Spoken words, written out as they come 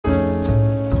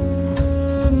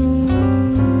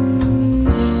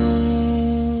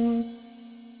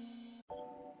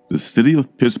The city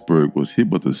of Pittsburgh was hit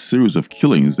with a series of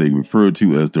killings they referred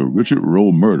to as the Richard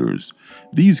Roe murders.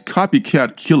 These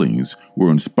copycat killings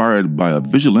were inspired by a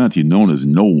vigilante known as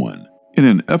No One. In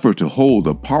an effort to hold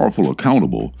the powerful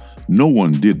accountable, No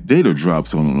One did data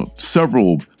drops on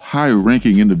several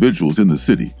high-ranking individuals in the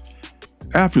city.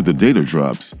 After the data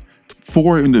drops,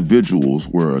 4 individuals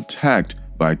were attacked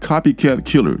by copycat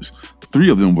killers.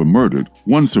 3 of them were murdered,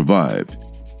 1 survived.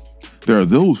 There are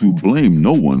those who blame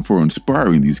No One for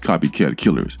inspiring these copycat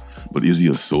killers, but is he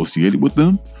associated with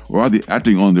them, or are they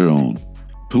acting on their own?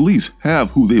 Police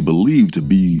have who they believe to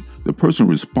be the person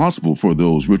responsible for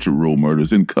those Richard Roe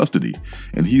murders in custody,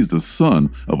 and he's the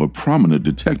son of a prominent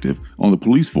detective on the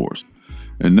police force.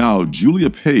 And now Julia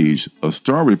Page, a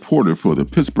star reporter for the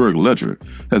Pittsburgh Ledger,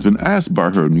 has been asked by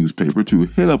her newspaper to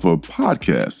head up a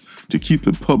podcast to keep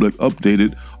the public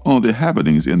updated on the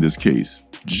happenings in this case.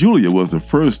 Julia was the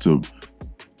first to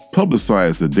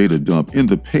publicize the data dump in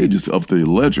the pages of the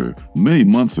Ledger many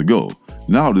months ago.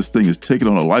 Now this thing is taking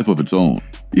on a life of its own.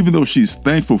 Even though she's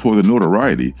thankful for the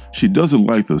notoriety, she doesn't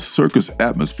like the circus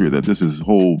atmosphere that this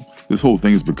whole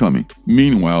thing is becoming.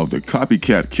 Meanwhile, the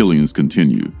copycat killings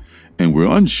continue, and we're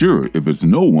unsure if it's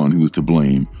No One who's to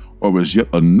blame or it's yet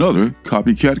another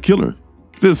copycat killer.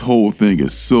 This whole thing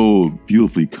is so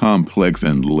beautifully complex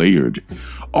and layered.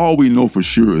 All we know for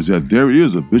sure is that there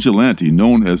is a vigilante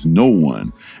known as No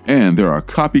One, and there are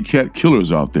copycat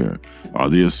killers out there. Are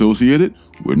they associated?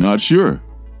 We're not sure.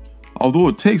 Although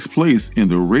it takes place in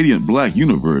the Radiant Black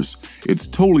universe, it's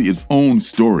totally its own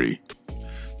story.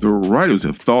 The writers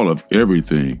have thought of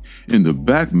everything. In the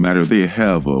back matter, they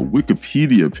have a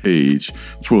Wikipedia page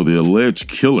for the alleged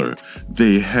killer.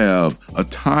 They have a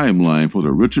timeline for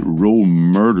the Richard Roe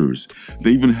murders. They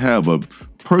even have a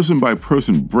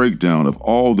person-by-person breakdown of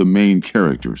all the main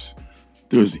characters.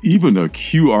 There's even a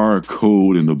QR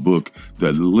code in the book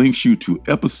that links you to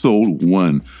episode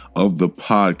 1 of the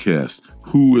podcast,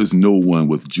 Who is No One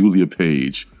with Julia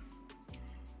Page.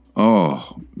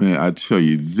 Oh, man, I tell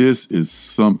you, this is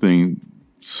something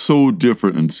so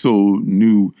different and so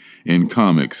new in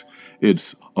comics.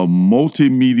 It's a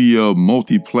multimedia,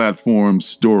 multi-platform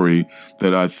story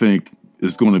that I think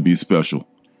is going to be special.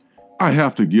 I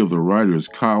have to give the writers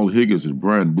Kyle Higgins and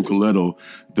Brian Bucoletto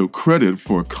the credit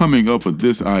for coming up with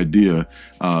this idea.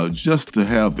 Just to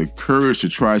have the courage to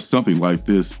try something like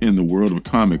this in the world of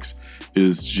comics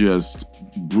is just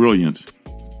brilliant.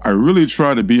 I really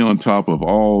try to be on top of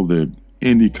all the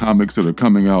indie comics that are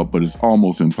coming out, but it's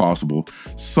almost impossible.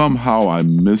 Somehow I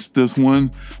missed this one,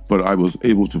 but I was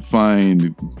able to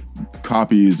find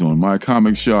copies on my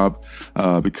comic shop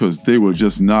because they were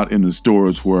just not in the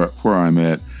stores where I'm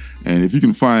at. And if you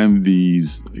can find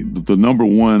the number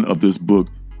 1 of this book,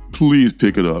 please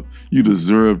pick it up. You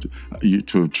deserve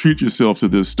to treat yourself to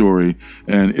this story,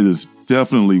 and it is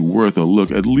definitely worth a look,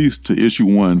 at least to issue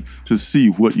 1, to see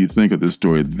what you think of this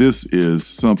story. This is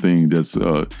something that's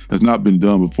has not been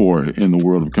done before in the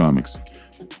world of comics.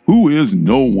 Who is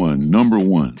No One, number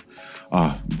 1?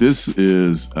 This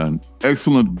is an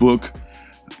excellent book.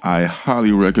 I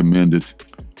highly recommend it.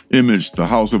 Image, the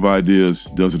House of Ideas,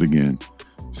 does it again.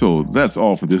 So that's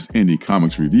all for this Indie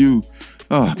Comics review.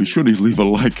 Be sure to leave a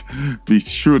like. Be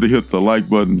sure to hit the like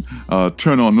button.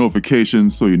 Turn on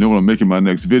notifications so you know when I'm making my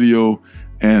next video.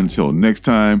 And until next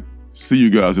time, see you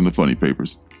guys in the funny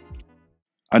papers.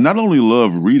 I not only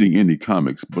love reading indie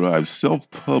comics, but I've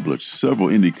self-published several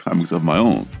indie comics of my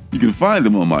own. You can find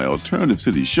them on my Alternative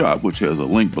City shop, which has a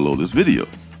link below this video.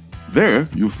 There,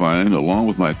 you'll find, along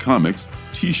with my comics,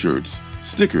 t-shirts,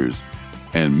 stickers,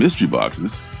 and mystery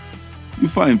boxes, you'll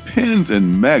find pins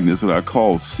and magnets that I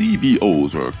call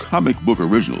CBOs, or comic book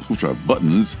originals, which are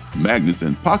buttons, magnets,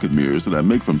 and pocket mirrors that I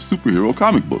make from superhero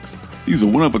comic books. These are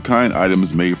one-of-a-kind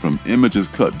items made from images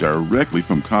cut directly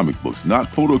from comic books,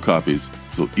 not photocopies,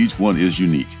 so each one is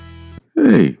unique.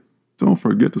 Hey, don't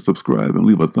forget to subscribe and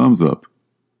leave a thumbs up.